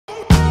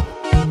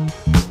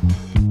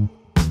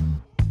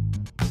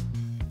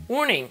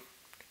Warning!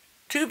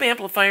 Tube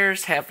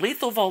amplifiers have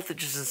lethal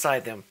voltages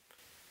inside them.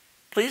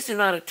 Please do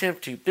not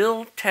attempt to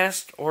build,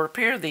 test, or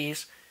repair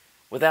these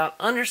without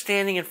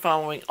understanding and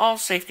following all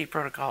safety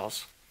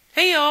protocols.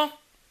 Hey y'all!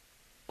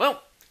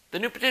 Well, the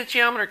new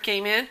potentiometer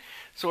came in,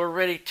 so we're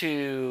ready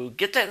to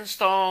get that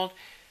installed,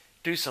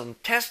 do some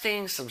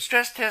testing, some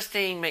stress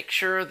testing, make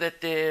sure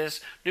that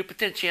this new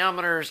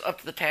potentiometer is up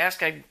to the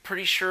task. I'm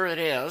pretty sure it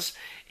is.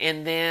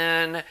 And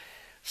then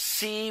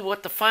see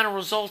what the final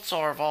results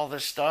are of all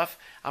this stuff.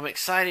 I'm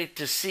excited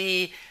to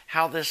see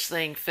how this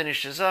thing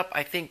finishes up.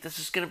 I think this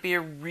is going to be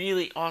a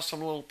really awesome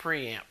little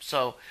preamp.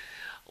 So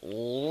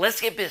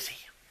let's get busy.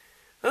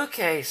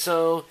 Okay,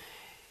 so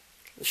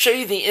I'll show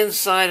you the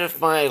inside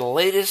of my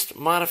latest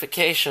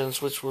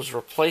modifications, which was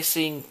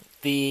replacing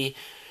the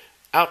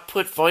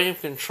output volume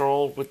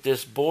control with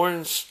this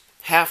Bourne's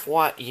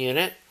half-watt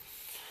unit,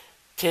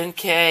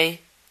 10K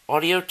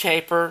audio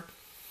taper,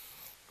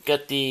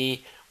 got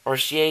the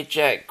RCA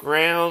jack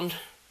ground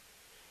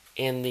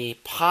in the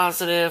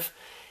positive,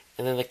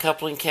 and then the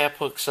coupling cap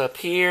hooks up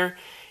here,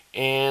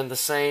 and the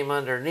same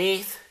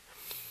underneath.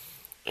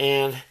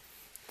 And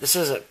this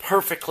isn't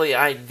perfectly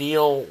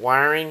ideal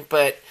wiring,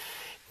 but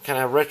kind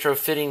of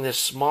retrofitting this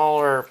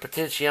smaller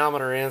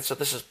potentiometer in, so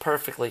this is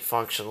perfectly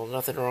functional.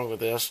 Nothing wrong with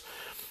this.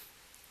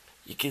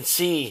 You can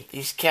see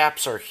these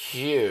caps are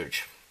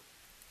huge.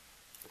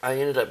 I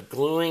ended up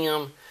gluing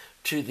them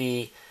to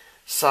the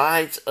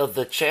sides of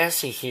the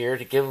chassis here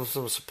to give them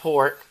some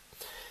support.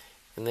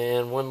 And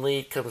then one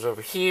lead comes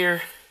over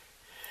here.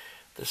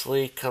 This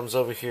lead comes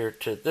over here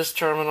to this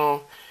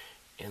terminal.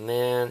 And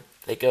then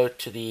they go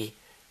to the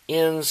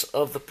ends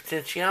of the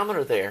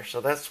potentiometer there. So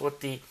that's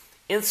what the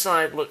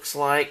inside looks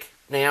like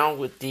now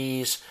with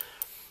these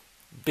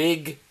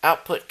big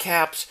output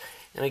caps.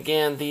 And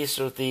again, these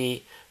are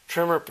the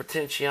trimmer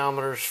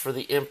potentiometers for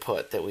the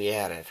input that we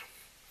added.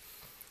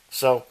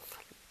 So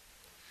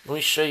let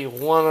me show you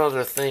one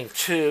other thing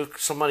too.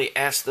 Somebody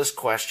asked this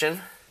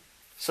question.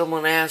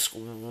 Someone asked,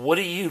 what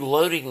are you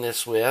loading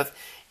this with?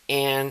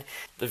 And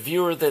the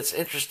viewer that's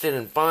interested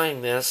in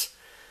buying this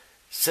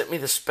sent me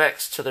the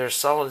specs to their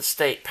solid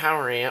state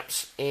power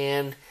amps,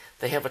 and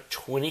they have a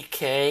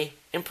 20K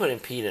input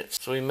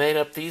impedance. So we made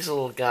up these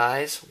little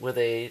guys with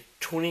a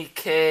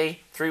 20K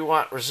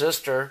 3-watt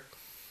resistor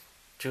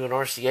to an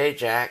RCA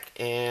jack,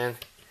 and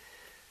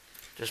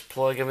just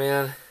plug them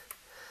in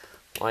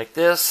like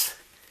this,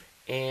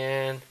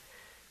 and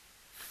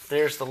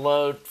there's the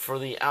load for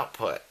the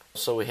output.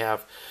 So we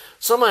have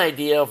some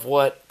idea of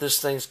what this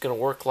thing's going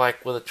to work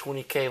like with a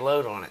 20K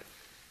load on it.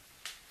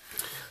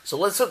 So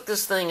let's hook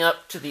this thing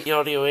up to the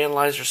audio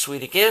analyzer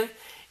suite again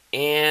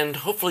and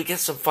hopefully get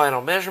some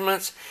final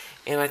measurements.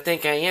 And I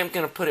think I am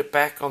going to put it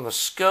back on the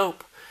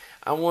scope.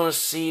 I want to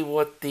see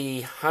what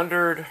the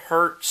 100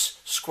 Hertz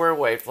square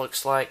wave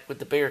looks like with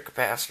the bigger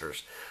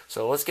capacitors.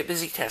 So let's get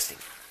busy testing.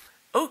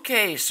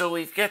 Okay, so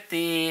we've got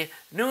the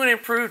new and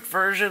improved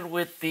version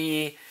with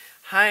the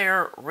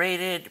higher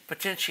rated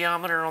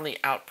potentiometer on the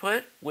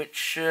output, which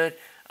should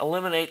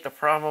eliminate the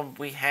problem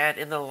we had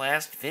in the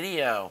last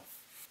video.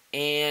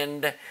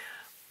 And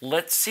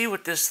let's see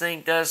what this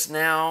thing does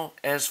now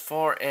as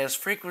far as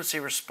frequency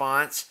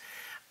response.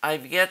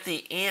 I've got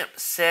the amp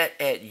set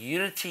at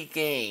unity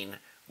gain,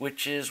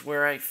 which is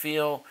where I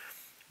feel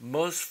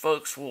most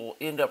folks will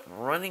end up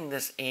running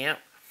this amp.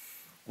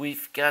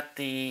 We've got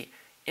the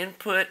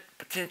input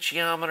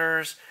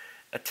potentiometers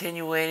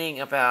attenuating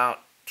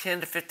about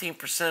 10 to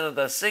 15% of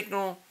the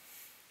signal,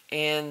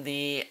 and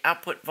the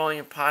output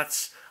volume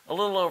pot's a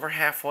little over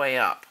halfway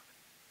up.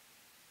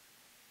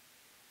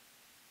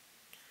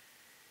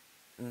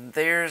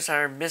 There's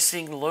our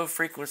missing low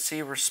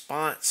frequency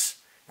response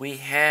we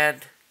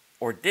had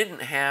or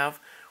didn't have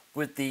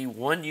with the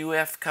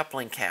 1UF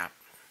coupling cap.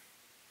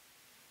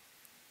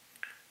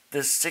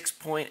 This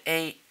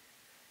 6.8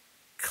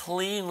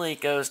 cleanly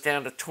goes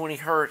down to 20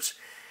 Hertz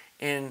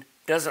and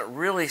doesn't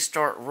really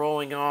start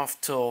rolling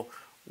off till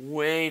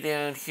way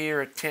down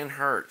here at 10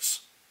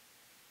 Hertz.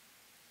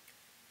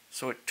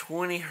 So at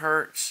 20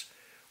 Hertz,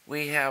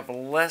 we have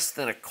less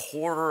than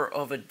 1/4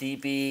 of a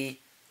dB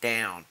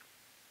down,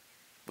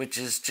 which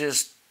is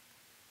just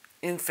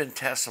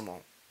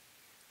infinitesimal.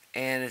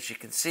 And as you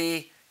can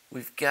see,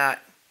 we've got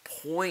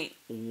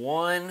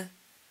 0.1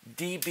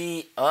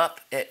 dB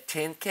up at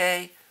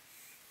 10K.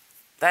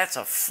 That's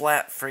a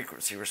flat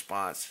frequency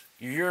response.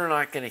 You're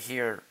not going to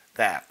hear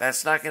that.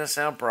 That's not going to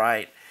sound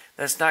bright.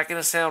 That's not going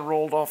to sound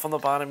rolled off on the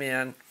bottom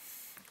end.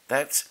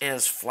 That's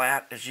as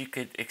flat as you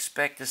could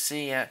expect to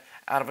see out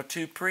of a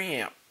tube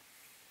preamp.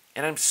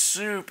 And I'm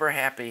super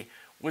happy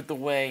with the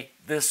way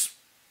this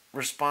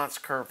response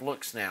curve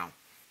looks now.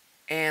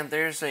 And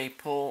there's a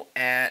pull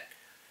at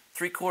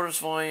 3/4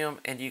 volume,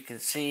 and you can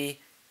see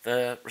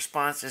the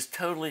response is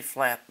totally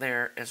flat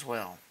there as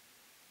well.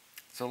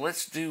 So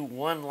let's do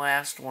one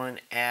last one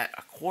at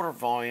 1/4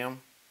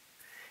 volume,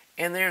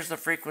 and there's the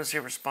frequency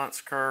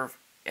response curve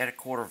at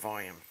 1/4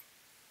 volume.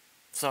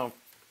 So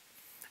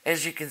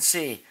as you can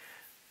see,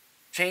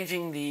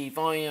 changing the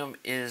volume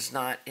is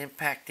not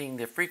impacting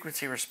the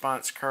frequency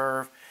response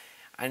curve.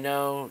 I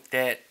know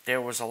that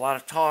there was a lot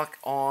of talk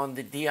on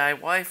the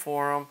DIY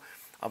forum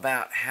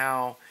about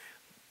how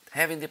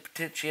having the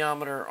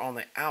potentiometer on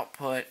the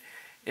output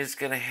is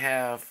going to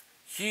have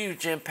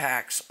huge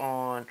impacts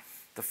on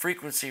the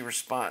frequency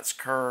response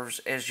curves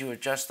as you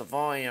adjust the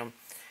volume.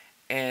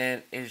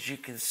 And as you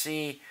can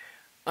see,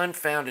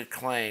 unfounded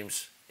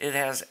claims. It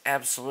has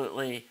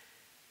absolutely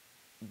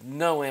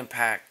no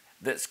impact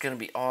that's going to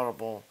be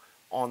audible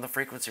on the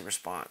frequency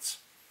response.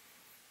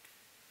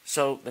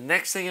 So the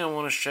next thing I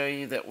want to show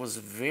you that was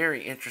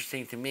very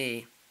interesting to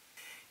me,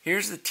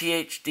 here's the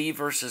THD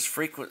versus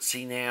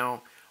frequency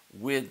now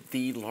with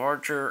the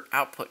larger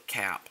output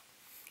cap.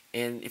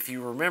 And if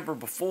you remember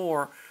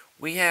before,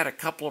 we had a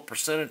couple of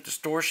percent of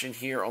distortion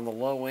here on the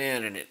low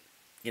end, and it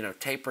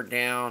tapered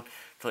down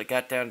till it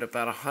got down to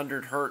about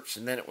 100 hertz,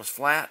 and then it was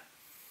flat.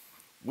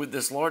 With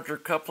this larger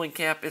coupling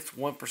cap, it's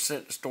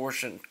 1%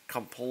 distortion,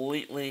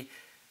 completely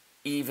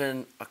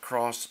even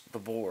across the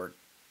board,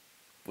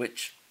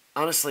 which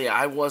honestly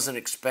I wasn't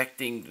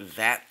expecting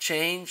that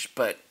change,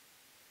 but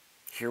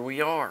here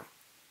we are.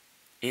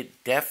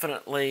 It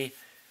definitely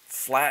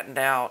flattened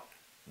out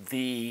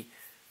the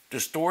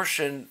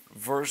distortion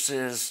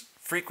versus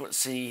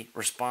frequency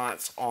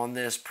response on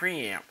this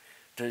preamp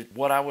to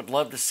what I would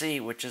love to see,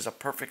 which is a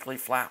perfectly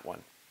flat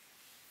one.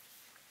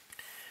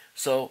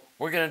 So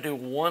we're going to do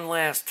one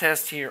last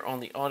test here on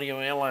the audio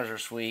analyzer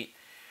suite.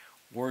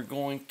 We're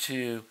going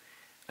to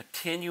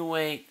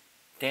attenuate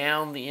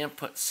down the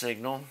input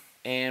signal,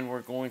 and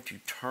we're going to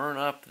turn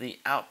up the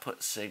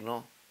output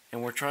signal,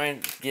 and we're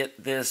trying to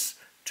get this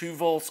 2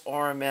 volts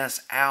RMS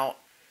out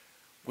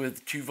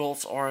with 2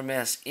 volts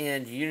RMS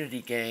in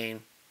unity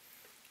gain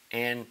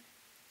and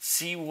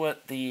see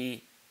what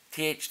the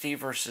THD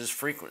versus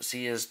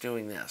frequency is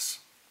doing this.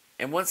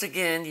 And once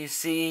again, you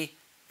see,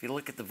 if you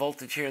look at the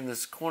voltage here in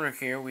this corner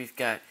here, we've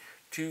got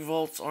 2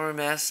 volts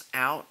RMS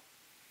out.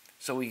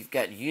 So we've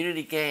got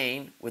unity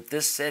gain with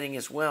this setting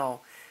as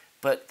well.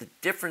 But the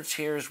difference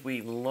here is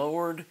we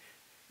lowered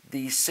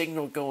the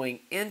signal going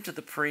into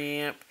the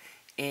preamp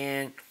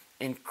and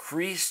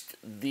increased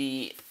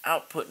the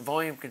output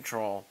volume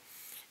control.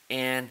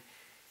 And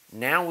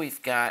now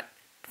we've got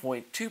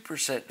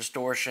 0.2%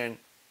 distortion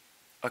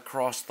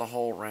across the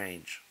whole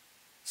range.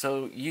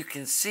 So you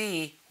can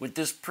see with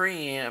this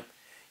preamp,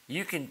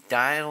 you can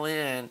dial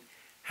in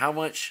how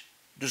much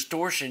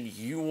distortion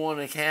you want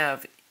to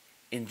have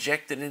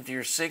injected into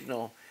your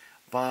signal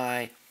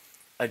by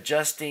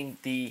adjusting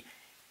the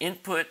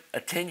input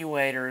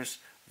attenuators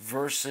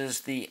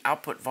versus the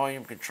output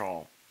volume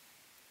control,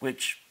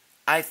 which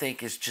I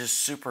think is just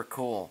super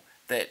cool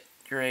that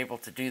you're able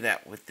to do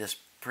that with this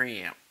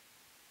preamp.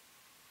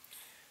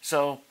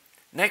 So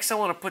next I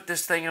want to put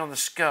this thing on the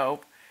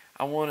scope.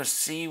 I want to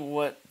see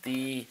what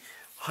the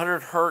 100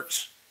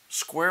 hertz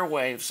square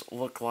waves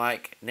look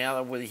like now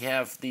that we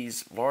have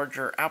these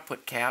larger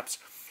output caps.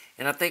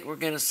 And I think we're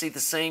going to see the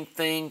same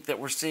thing that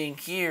we're seeing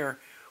here,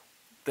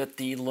 that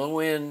the low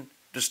end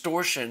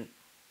distortion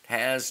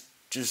has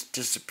just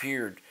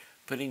disappeared,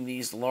 putting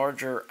these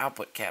larger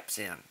output caps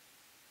in.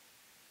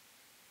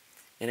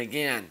 And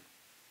again,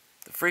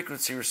 the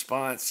frequency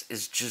response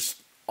is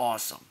just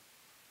awesome.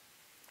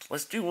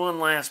 Let's do one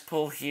last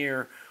pull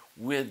here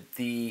with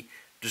the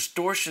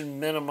distortion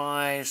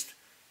minimized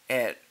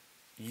at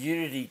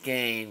unity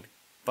gain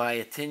by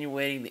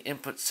attenuating the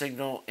input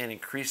signal and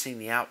increasing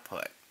the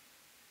output.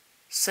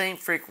 Same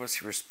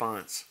frequency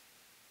response.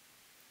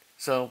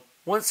 So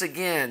once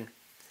again,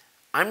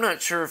 I'm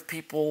not sure if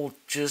people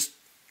just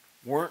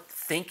weren't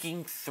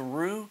thinking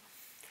through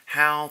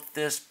how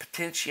this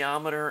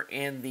potentiometer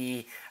and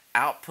the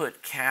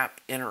output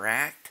cap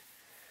interact,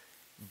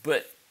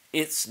 but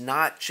it's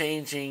not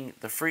changing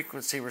the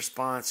frequency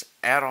response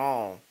at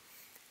all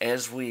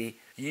as we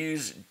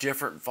use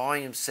different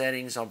volume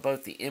settings on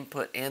both the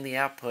input and the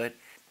output,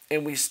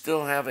 and we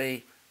still have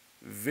a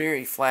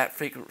very flat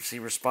frequency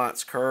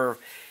response curve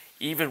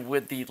even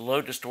with the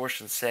low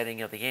distortion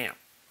setting of the amp.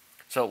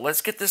 So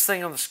let's get this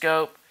thing on the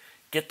scope,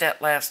 get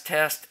that last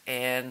test,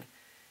 and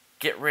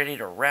get ready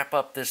to wrap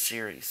up this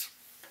series.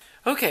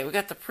 Okay, we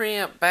got the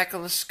preamp back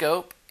on the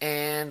scope,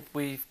 and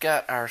we've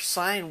got our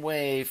sine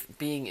wave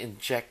being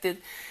injected,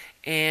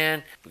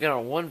 and we got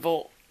our 1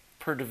 volt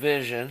per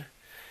division.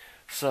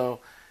 So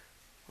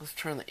let's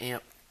turn the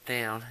amp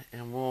down,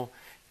 and we'll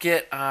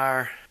get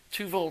our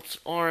 2 volts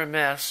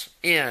RMS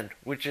in,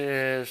 which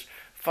is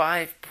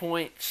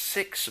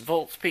 5.6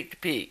 volts peak to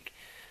peak.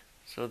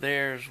 So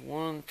there's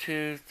 1,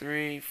 2,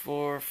 3,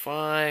 4,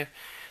 5.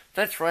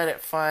 That's right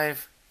at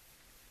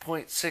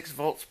 5.6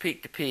 volts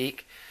peak to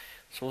peak.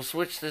 So we'll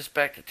switch this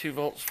back to 2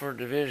 volts per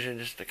division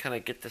just to kind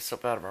of get this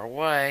up out of our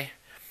way.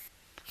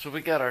 So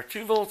we got our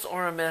 2 volts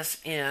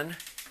RMS in.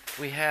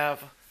 We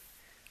have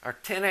our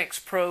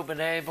 10x probe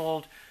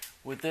enabled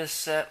with this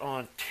set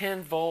on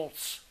 10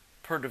 volts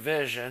per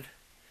division.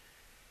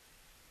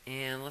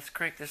 And let's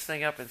crank this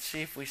thing up and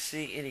see if we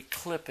see any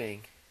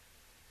clipping.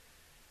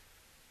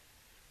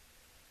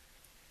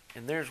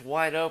 And there's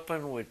wide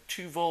open with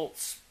 2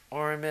 volts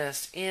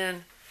RMS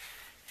in,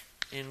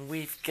 and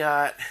we've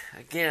got,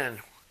 again,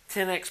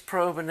 10x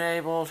probe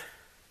enabled,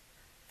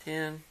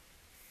 10,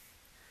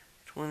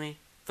 20,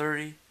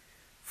 30,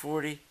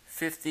 40,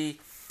 50,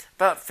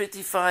 about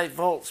 55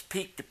 volts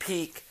peak to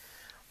peak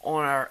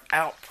on our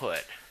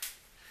output,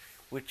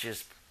 which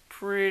is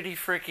pretty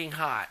freaking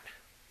hot.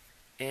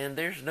 And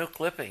there's no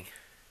clipping.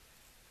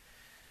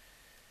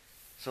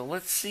 So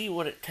let's see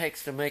what it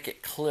takes to make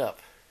it clip.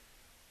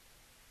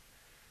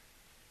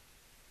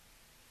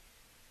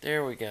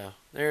 There we go.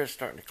 There it's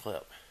starting to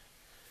clip.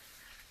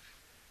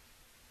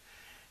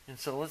 And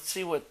so let's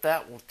see what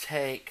that will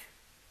take,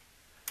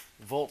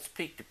 volts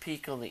peak to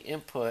peak on the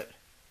input,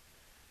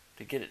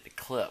 to get it to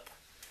clip.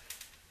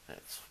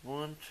 That's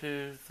 1,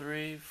 2,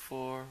 3,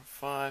 4,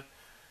 5.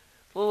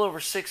 A little over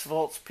 6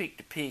 volts peak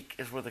to peak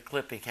is where the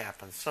clipping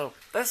happens. So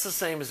that's the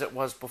same as it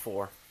was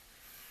before.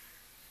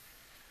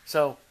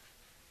 So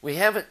we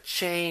haven't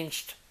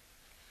changed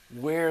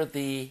where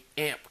the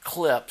amp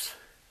clips,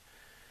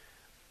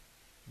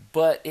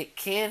 but it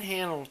can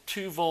handle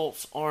 2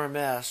 volts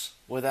RMS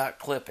without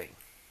clipping.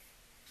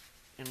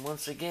 And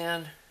once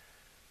again,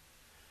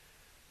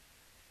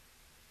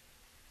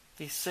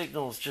 these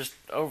signals just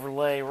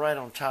overlay right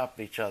on top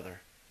of each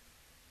other.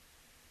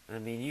 I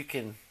mean, you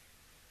can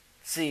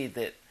see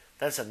that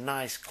that's a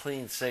nice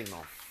clean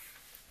signal.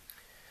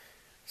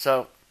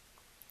 So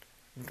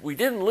we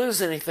didn't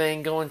lose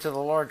anything going to the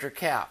larger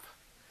cap,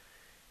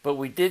 but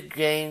we did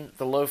gain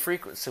the low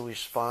frequency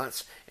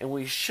response, and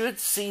we should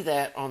see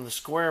that on the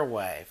square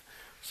wave.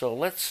 So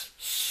let's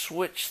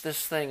switch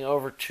this thing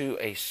over to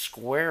a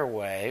square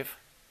wave,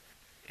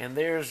 and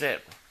there's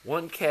at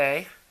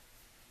 1K,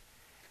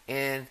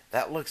 and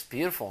that looks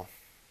beautiful.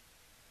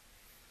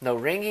 No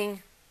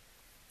ringing,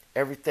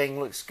 everything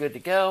looks good to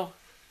go.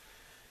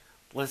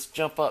 Let's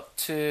jump up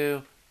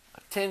to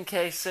a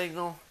 10K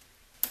signal.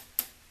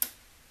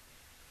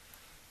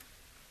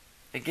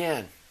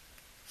 Again,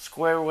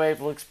 square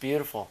wave looks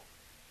beautiful.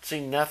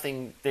 See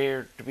nothing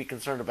there to be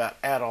concerned about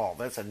at all.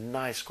 That's a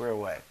nice square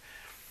wave.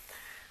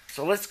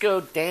 So let's go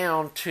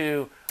down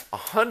to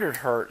 100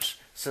 hertz,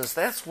 since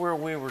that's where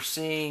we were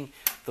seeing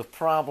the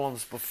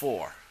problems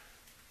before.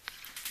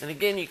 And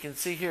again, you can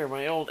see here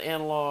my old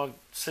analog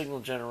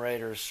signal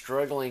generator is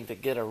struggling to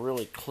get a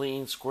really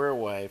clean square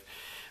wave.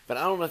 But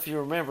I don't know if you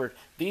remember,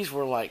 these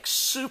were like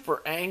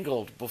super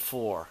angled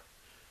before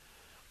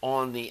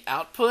on the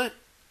output,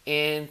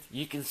 and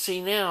you can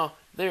see now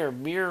they're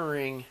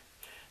mirroring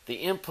the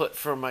input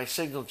from my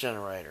signal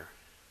generator.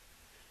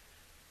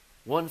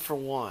 1 for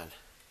 1.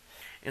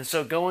 And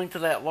so going to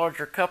that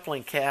larger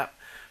coupling cap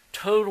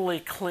totally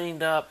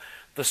cleaned up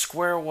the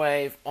square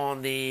wave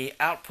on the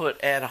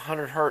output at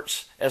 100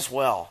 hertz as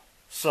well.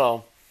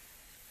 So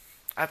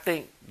I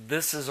think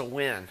this is a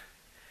win.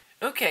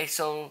 Okay,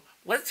 so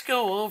let's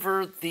go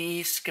over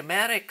the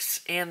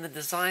schematics and the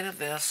design of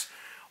this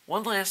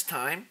one last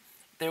time.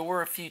 There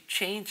were a few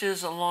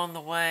changes along the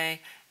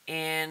way,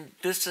 and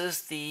this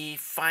is the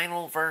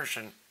final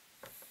version.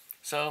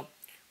 So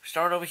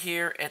start over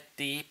here at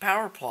the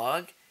power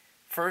plug.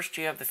 First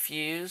you have the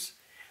fuse,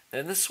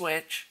 then the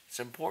switch. It's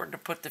important to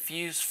put the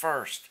fuse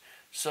first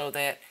so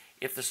that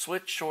if the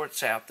switch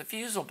shorts out, the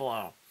fuse will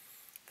blow.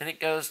 Then it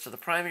goes to the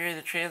primary of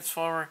the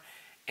transformer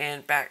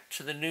and back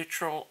to the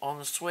neutral on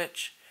the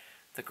switch.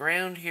 The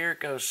ground here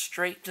goes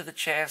straight to the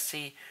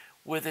chassis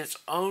with its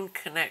own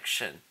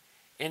connection,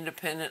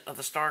 independent of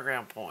the star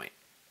ground point.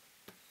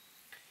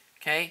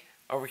 Okay,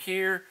 over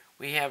here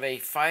we have a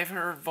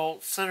 500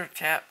 volt center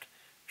tapped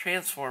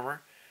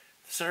transformer.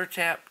 The center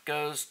tap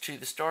goes to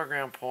the star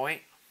ground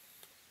point,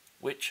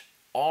 which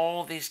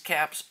all these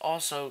caps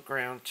also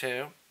ground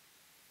to.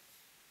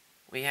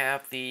 We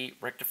have the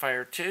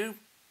rectifier 2,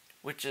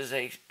 which is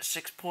a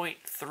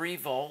 6.3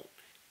 volt,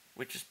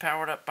 which is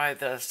powered up by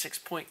the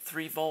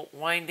 6.3 volt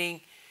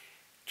winding,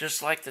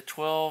 just like the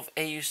 12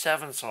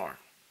 AU7s are.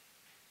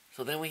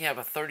 So then we have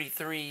a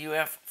 33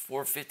 UF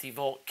 450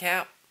 volt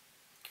cap.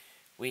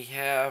 We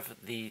have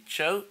the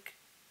choke.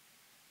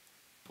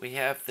 We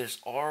have this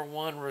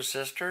R1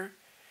 resistor.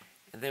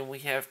 And then we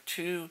have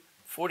two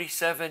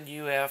 47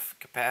 UF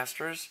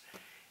capacitors.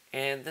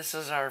 And this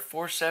is our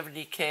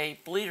 470K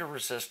bleeder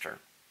resistor.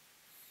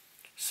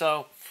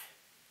 So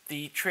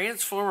the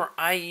transformer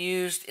I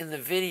used in the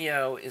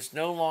video is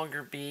no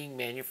longer being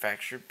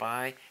manufactured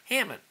by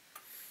Hammond.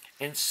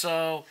 And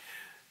so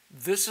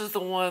this is the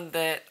one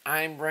that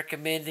I'm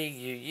recommending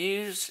you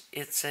use.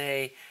 It's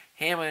a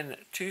Hammond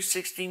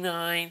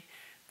 269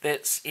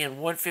 that's in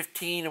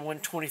 115 and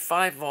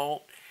 125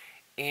 volt.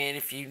 And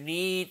if you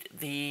need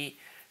the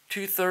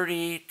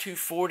 230,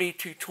 240,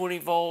 220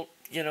 volt,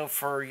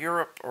 for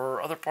Europe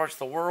or other parts of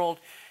the world,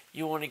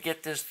 you want to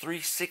get this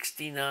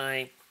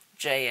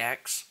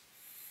 369JX.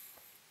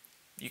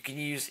 You can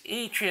use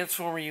any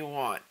transformer you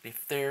want.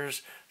 If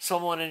there's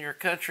someone in your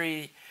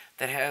country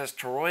that has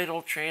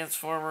toroidal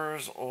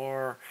transformers,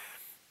 or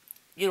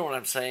you know what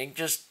I'm saying,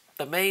 just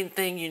the main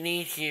thing you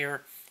need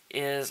here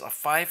is a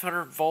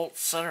 500 volt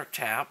center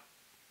tap.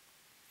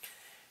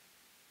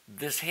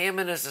 This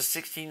Hammond is a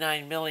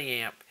 69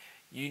 milliamp.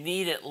 you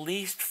need at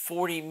least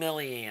 40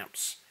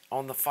 milliamps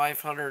on the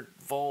 500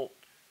 volt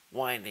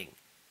winding.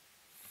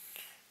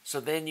 So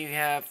then you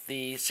have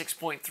the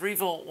 6.3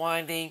 volt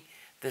winding.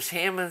 This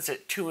Hammond's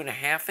at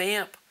 2.5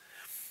 amp.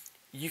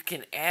 You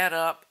can add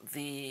up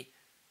the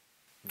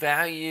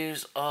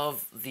values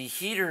of the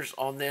heaters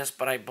on this,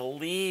 but I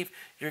believe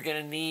you're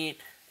going to need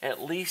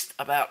at least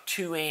about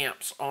 2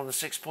 amps on the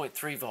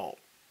 6.3 volt.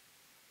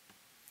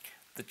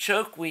 The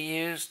choke we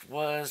used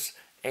was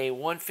a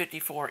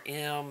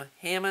 154M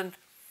Hammond.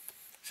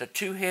 It's a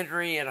 2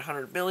 Henry at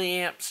 100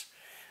 milliamps.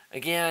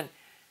 Again,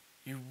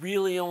 you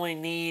really only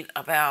need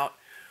about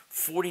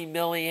 40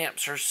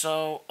 milliamps or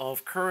so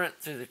of current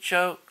through the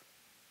choke.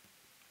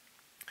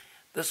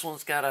 This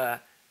one's got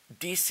a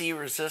DC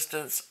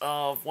resistance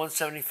of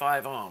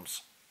 175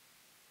 ohms.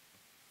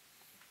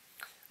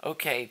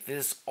 Okay,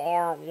 this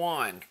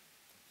R1,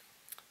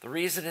 the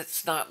reason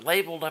it's not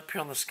labeled up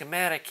here on the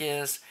schematic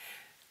is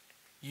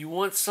you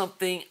want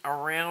something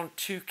around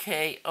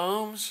 2K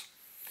ohms,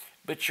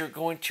 but you're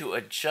going to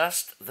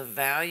adjust the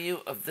value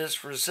of this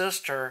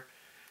resistor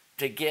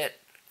to get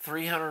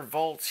 300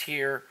 volts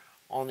here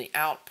on the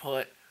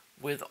output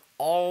with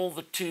all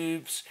the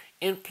tubes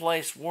in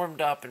place,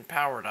 warmed up and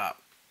powered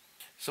up.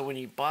 So when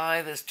you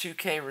buy this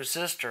 2K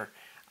resistor,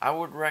 I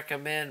would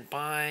recommend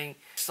buying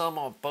some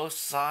on both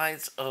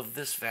sides of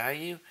this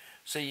value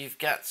so you've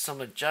got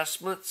some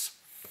adjustments.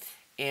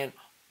 And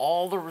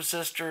all the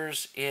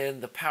resistors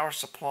in the power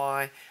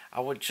supply, I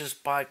would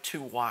just buy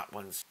 2-watt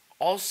ones.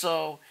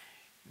 Also,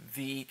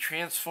 the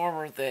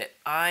transformer that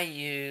I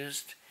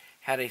used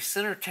had a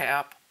center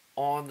tap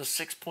on the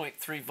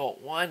 6.3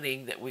 volt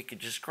winding that we could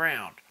just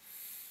ground.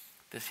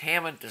 This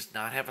Hammond does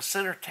not have a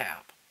center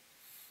tap.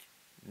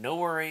 No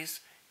worries,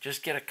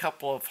 just get a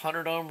couple of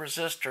 100 ohm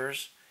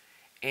resistors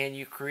and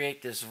you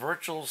create this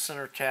virtual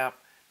center tap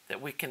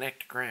that we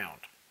connect to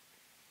ground.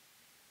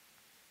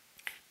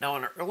 Now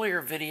in an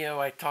earlier video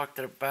I talked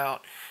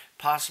about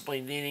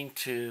possibly needing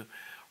to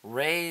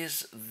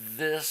raise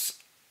this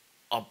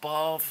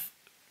above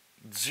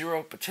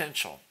zero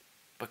potential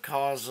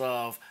because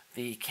of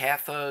the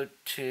cathode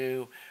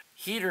to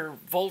heater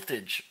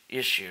voltage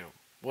issue.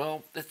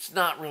 Well, it's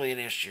not really an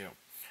issue.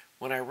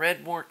 When I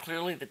read more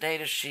clearly the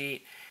data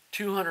sheet,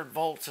 200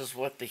 volts is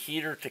what the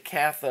heater to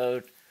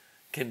cathode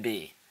can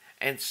be.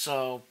 And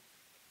so,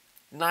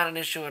 not an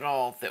issue at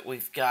all that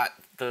we've got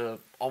the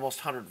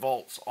almost 100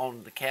 volts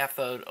on the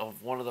cathode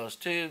of one of those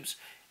tubes,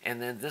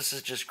 and then this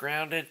is just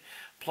grounded.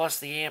 Plus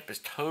the amp is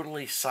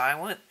totally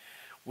silent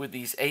with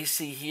these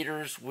AC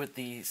heaters with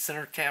the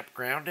center tap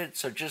grounded,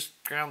 so just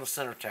ground the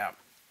center tap.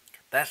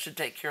 That should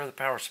take care of the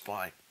power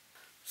supply.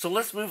 So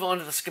let's move on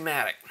to the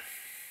schematic.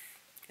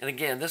 And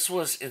again, this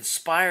was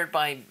inspired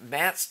by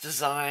Matt's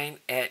design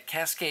at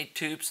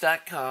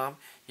cascadetubes.com.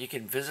 You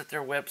can visit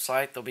their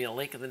website. There'll be a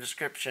link in the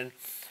description.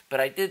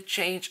 But I did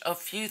change a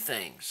few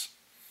things.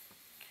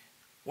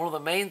 One of the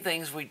main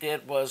things we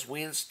did was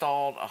we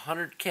installed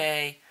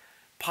 100K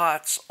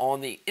pots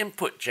on the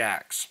input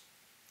jacks,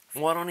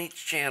 one on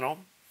each channel.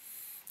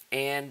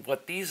 And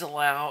what these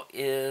allow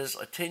is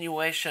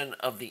attenuation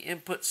of the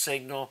input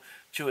signal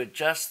to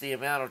adjust the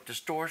amount of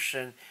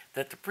distortion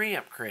that the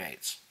preamp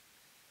creates.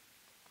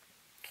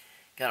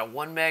 Got a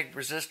 1 meg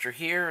resistor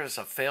here as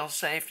a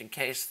failsafe in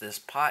case this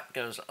pot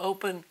goes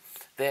open,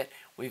 that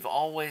we've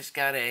always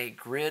got a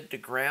grid to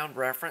ground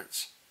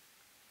reference.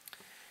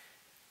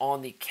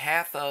 On the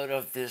cathode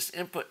of this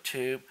input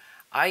tube,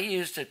 I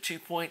used a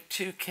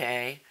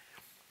 2.2K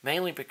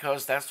mainly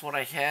because that's what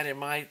I had in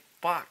my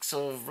box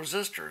of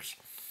resistors.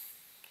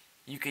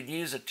 You could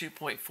use a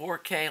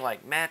 2.4K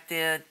like Matt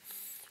did.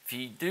 If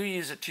you do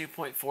use a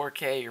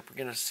 2.4K, you're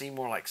going to see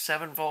more like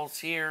 7 volts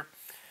here.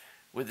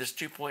 With this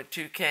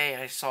 2.2K,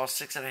 I saw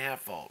 6.5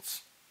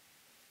 volts.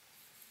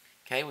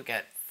 Okay, we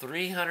got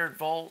 300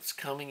 volts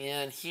coming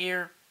in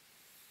here.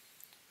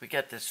 We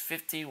got this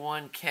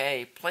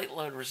 51K plate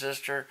load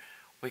resistor.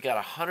 We got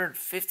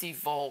 150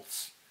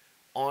 volts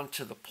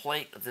onto the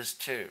plate of this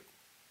tube.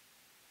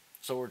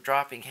 So we're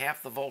dropping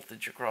half the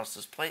voltage across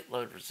this plate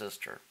load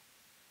resistor.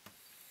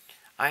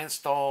 I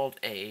installed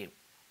a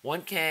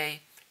 1K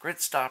grid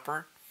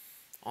stopper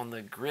on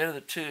the grid of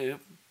the tube.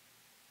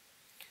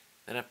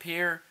 Then up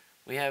here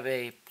we have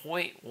a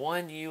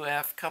 0.1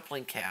 UF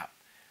coupling cap.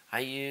 I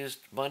used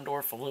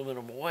Mundorf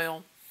aluminum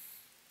oil,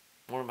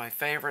 one of my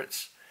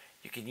favorites.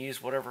 You can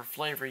use whatever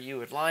flavor you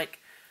would like,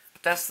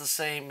 but that's the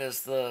same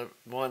as the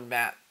one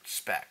Matt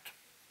spec'd.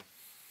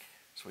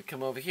 So we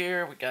come over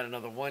here, we got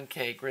another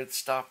 1K grid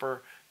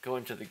stopper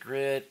going to the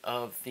grid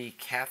of the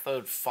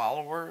cathode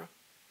follower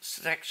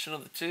section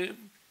of the tube.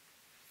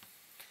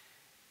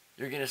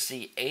 You're going to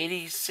see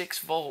 86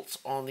 volts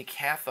on the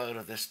cathode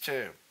of this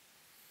tube.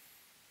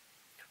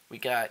 We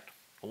got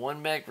a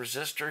 1 meg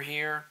resistor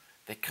here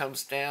that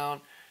comes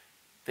down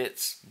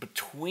that's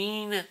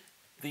between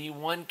the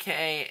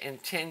 1K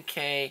and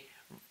 10K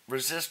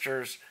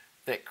resistors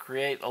that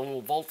create a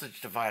little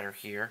voltage divider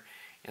here.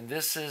 And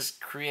this is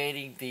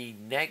creating the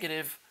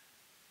negative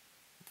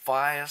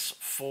bias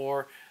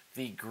for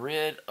the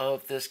grid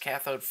of this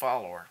cathode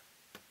follower.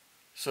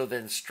 So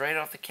then straight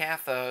off the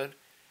cathode,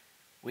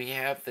 we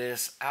have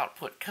this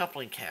output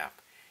coupling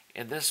cap.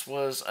 And this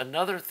was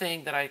another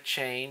thing that I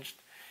changed.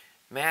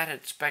 Matt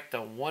had spec'd a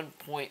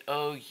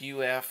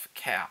 1.0 UF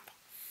cap.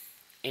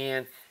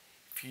 And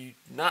if you're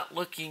not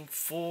looking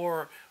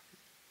for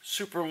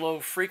super low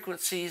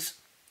frequencies,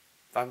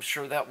 I'm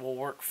sure that will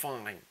work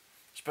fine.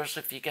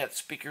 Especially if you got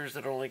speakers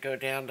that only go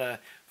down to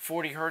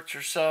 40 hertz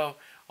or so,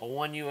 a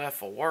 1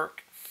 UF will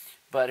work.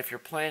 But if you're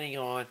planning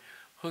on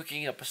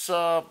hooking up a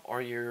sub,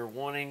 or you're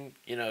wanting,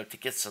 to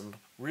get some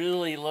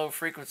really low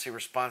frequency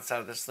response out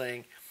of this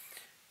thing,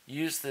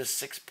 use this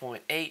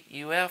 6.8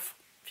 UF.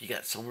 If you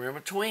got somewhere in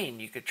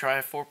between, you could try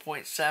a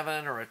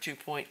 4.7 or a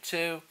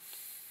 2.2.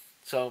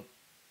 So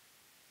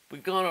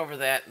we've gone over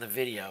that in the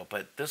video,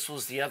 but this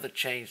was the other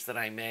change that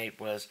I made,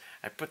 was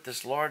I put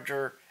this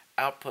larger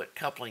output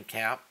coupling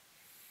cap.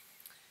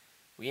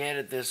 We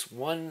added this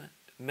 1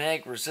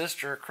 meg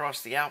resistor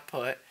across the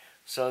output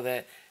so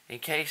that in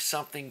case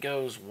something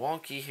goes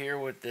wonky here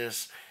with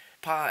this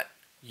pot,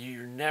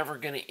 you're never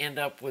going to end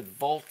up with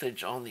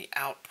voltage on the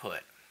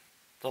output.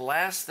 The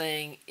last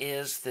thing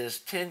is this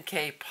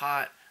 10K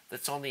pot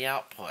that's on the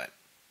output.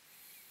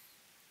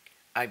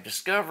 I've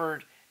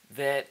discovered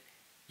that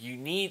you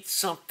need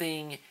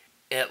something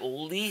at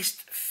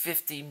least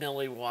 50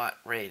 milliwatt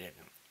rated.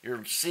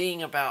 You're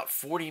seeing about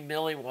 40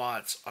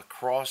 milliwatts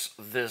across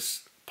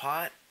this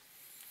pot,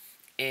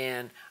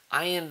 and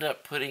I ended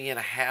up putting in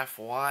a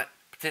half-watt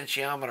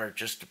potentiometer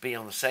just to be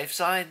on the safe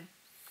side.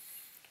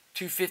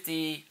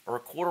 250 or a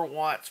quarter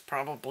watts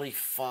probably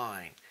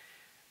fine,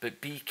 but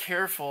be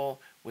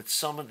careful with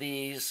some of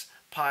these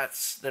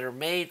pots that are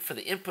made for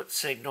the input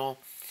signal,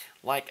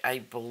 like I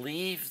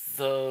believe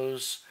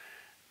those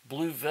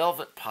blue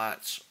velvet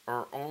pots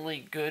are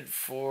only good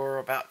for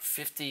about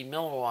 50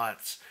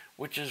 milliwatts,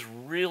 which is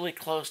really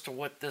close to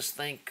what this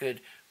thing could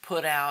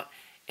put out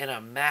in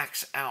a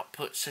max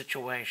output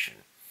situation.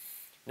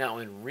 Now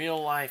in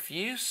real life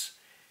use,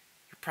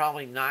 you're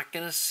probably not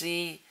going to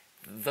see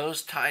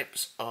those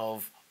types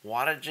of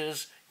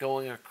wattages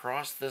going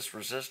across this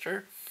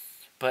resistor,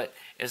 but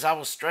as I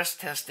was stress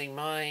testing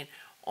mine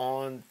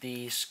on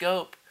the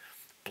scope,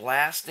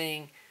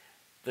 blasting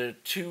the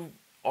 2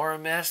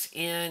 RMS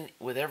in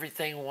with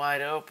everything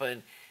wide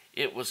open,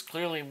 it was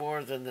clearly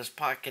more than this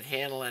pot could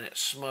handle, and it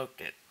smoked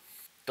it.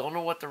 Don't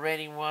know what the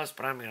rating was,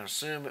 but I'm going to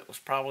assume it was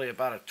probably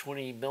about a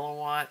 20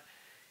 milliwatt,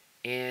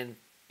 and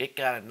it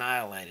got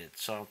annihilated.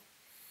 So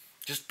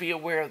just be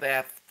aware of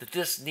that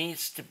this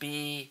needs to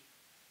be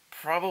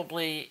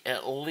probably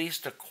at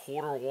least a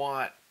quarter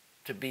watt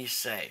to be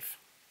safe.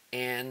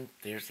 And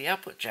there's the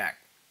output jack.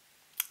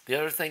 The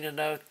other thing to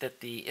note, that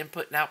the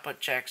input and output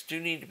jacks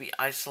do need to be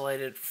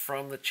isolated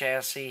from the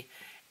chassis,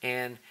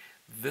 and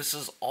this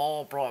is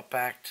all brought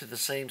back to the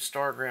same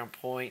star ground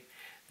point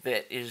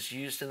that is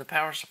used in the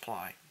power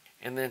supply.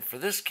 And then for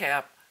this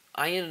cap,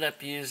 I ended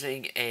up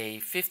using a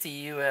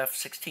 50 UF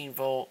 16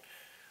 volt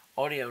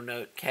audio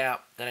note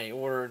cap that I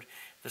ordered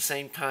the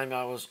same time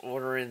I was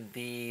ordering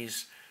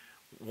these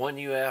 1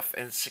 UF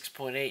and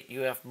 6.8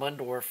 UF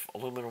Mundorf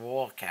aluminum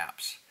wall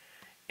caps.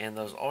 And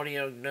those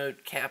audio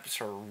note caps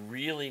are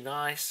really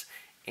nice,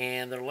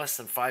 and they're less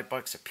than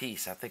 $5 a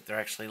piece. I think they're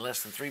actually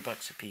less than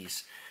 $3 a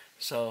piece.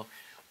 So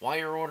while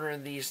you're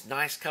ordering these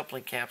nice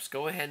coupling caps,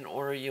 go ahead and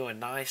order you a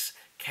nice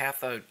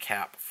cathode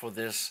cap for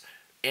this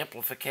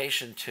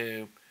amplification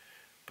tube,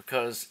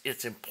 because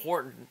it's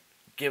important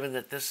given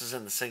that this is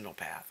in the signal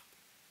path.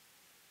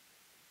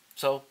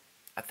 So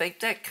I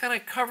think that kind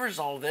of covers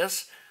all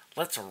this.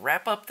 Let's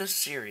wrap up this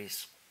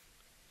series.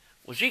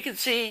 Well, as you can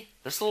see,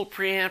 this little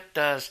preamp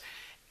does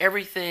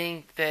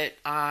everything that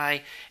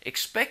I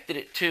expected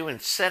it to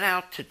and set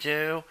out to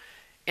do,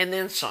 and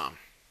then some.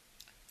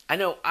 I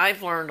know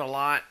I've learned a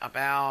lot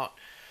about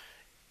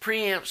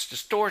preamps,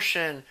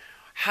 distortion,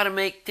 how to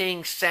make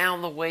things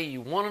sound the way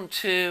you want them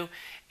to,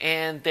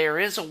 and there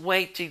is a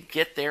way to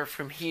get there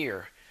from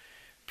here.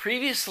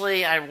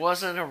 Previously, I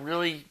wasn't a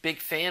really big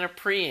fan of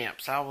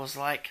preamps. I was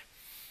like,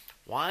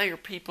 why are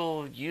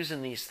people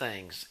using these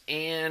things?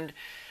 And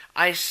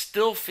I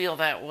still feel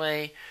that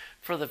way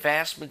for the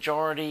vast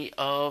majority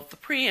of the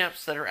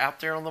preamps that are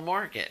out there on the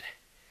market.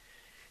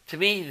 To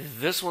me,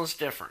 this one's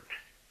different.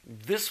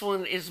 This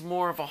one is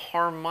more of a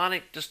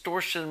harmonic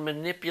distortion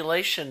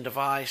manipulation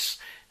device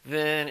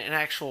than an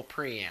actual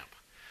preamp,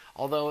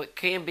 although it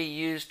can be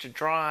used to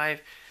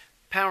drive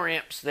power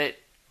amps that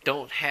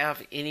don't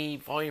have any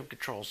volume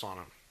controls on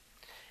them.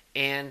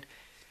 And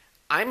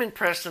I'm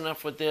impressed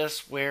enough with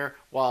this where,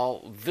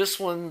 while this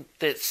one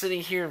that's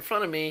sitting here in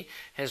front of me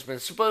has been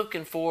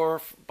spoken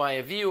for by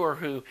a viewer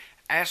who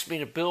asked me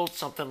to build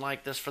something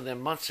like this for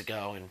them months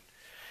ago, and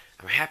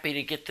I'm happy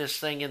to get this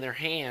thing in their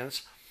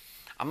hands,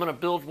 I'm going to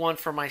build one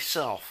for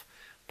myself,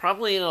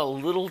 probably in a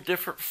little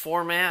different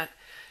format,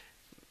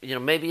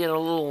 maybe in a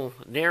little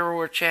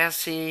narrower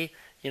chassis,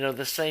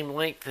 the same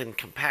length, and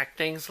compact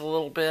things a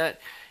little bit.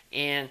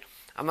 And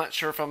I'm not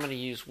sure if I'm going to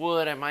use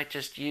wood. I might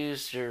just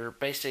use your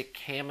basic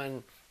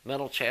Hammond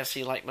metal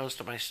chassis like most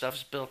of my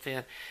stuff's built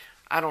in.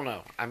 I don't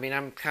know. I mean,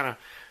 I'm kind of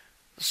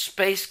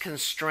space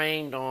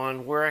constrained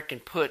on where I can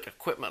put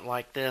equipment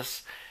like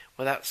this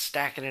without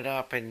stacking it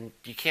up, and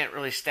you can't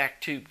really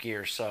stack tube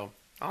gear, so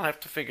I'll have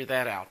to figure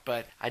that out.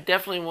 But I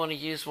definitely want to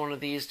use one of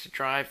these to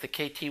drive the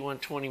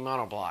KT120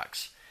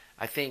 monoblocks.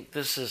 I think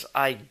this is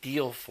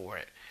ideal for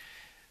it.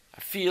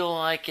 I feel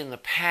like in the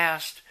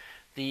past,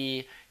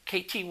 the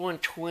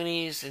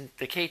KT120s and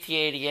the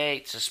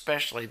KT88s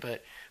especially,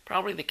 but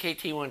probably the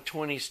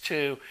KT120s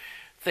too,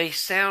 they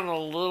sound a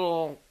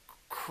little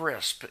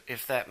crisp,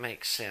 if that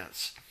makes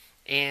sense.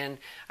 And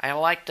I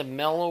like the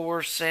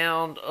mellower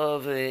sound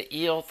of the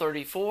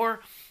EL34,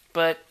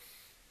 but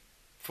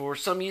for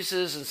some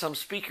uses and some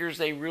speakers,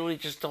 they really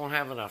just don't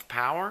have enough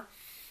power.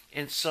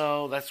 And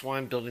so that's why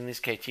I'm building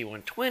these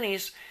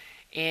KT120s.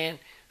 And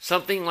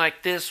something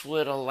like this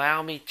would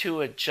allow me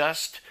to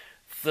adjust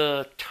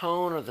the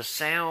tone of the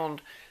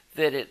sound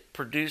that it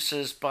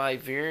produces by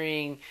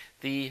varying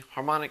the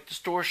harmonic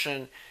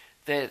distortion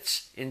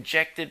that's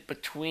injected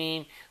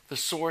between the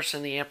source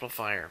and the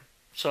amplifier.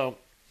 So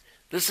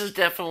this is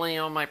definitely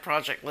on my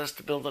project list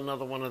to build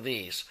another one of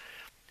these.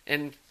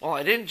 And while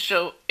I didn't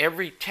show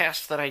every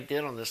test that I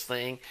did on this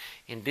thing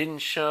and didn't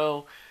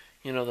show,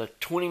 the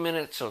 20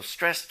 minutes of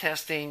stress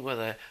testing with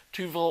a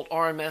 2-volt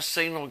RMS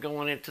signal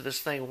going into this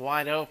thing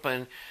wide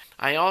open,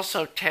 I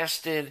also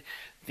tested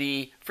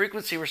the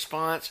frequency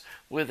response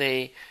with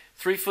a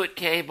 3-foot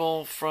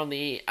cable from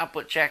the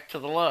output jack to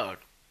the load.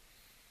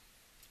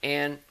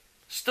 And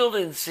still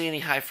didn't see any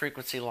high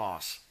frequency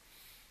loss.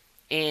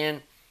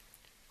 And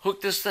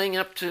hooked this thing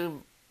up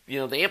to,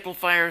 the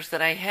amplifiers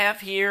that I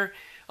have here.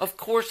 Of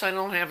course, I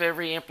don't have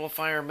every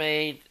amplifier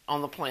made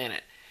on the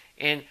planet.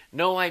 And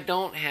no, I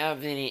don't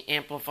have any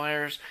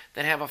amplifiers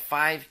that have a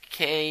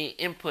 5K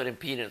input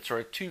impedance or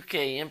a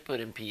 2K input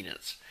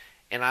impedance.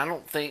 And I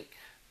don't think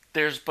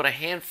there's but a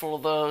handful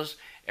of those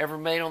ever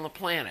made on the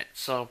planet.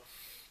 So,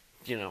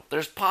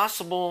 there's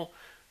possible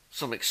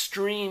some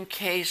extreme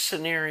case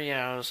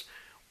scenarios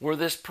where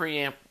this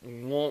preamp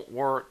won't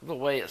work the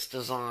way it's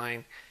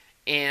designed.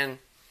 And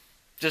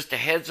just a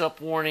heads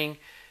up warning,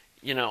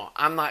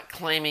 I'm not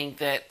claiming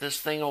that this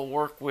thing will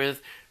work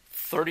with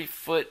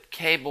 30-foot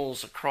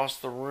cables across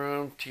the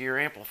room to your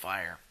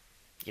amplifier.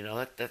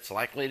 That's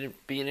likely to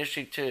be an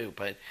issue too.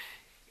 But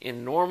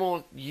in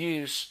normal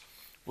use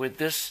with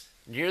this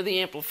near the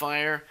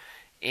amplifier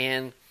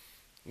and,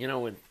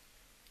 with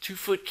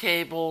 2-foot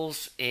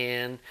cables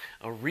and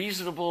a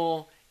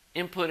reasonable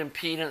input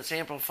impedance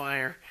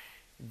amplifier,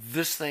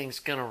 this thing's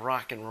gonna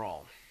rock and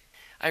roll.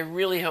 I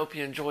really hope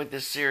you enjoyed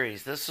this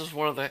series. This is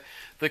one of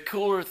the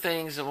cooler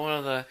things and one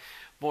of the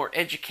more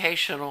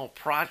educational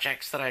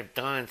projects that I've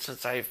done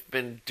since I've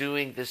been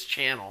doing this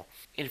channel.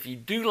 And if you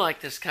do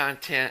like this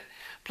content,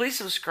 please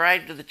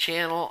subscribe to the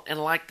channel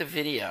and like the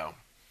video.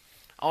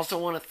 I also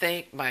want to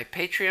thank my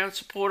Patreon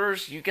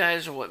supporters. You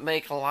guys are what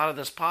make a lot of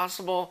this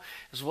possible,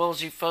 as well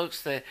as you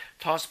folks that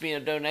toss me a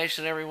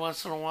donation every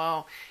once in a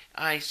while.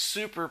 I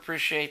super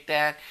appreciate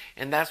that,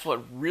 and that's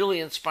what really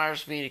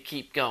inspires me to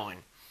keep going.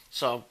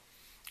 So,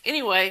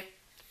 anyway,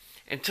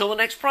 until the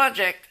next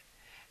project,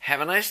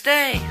 have a nice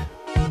day.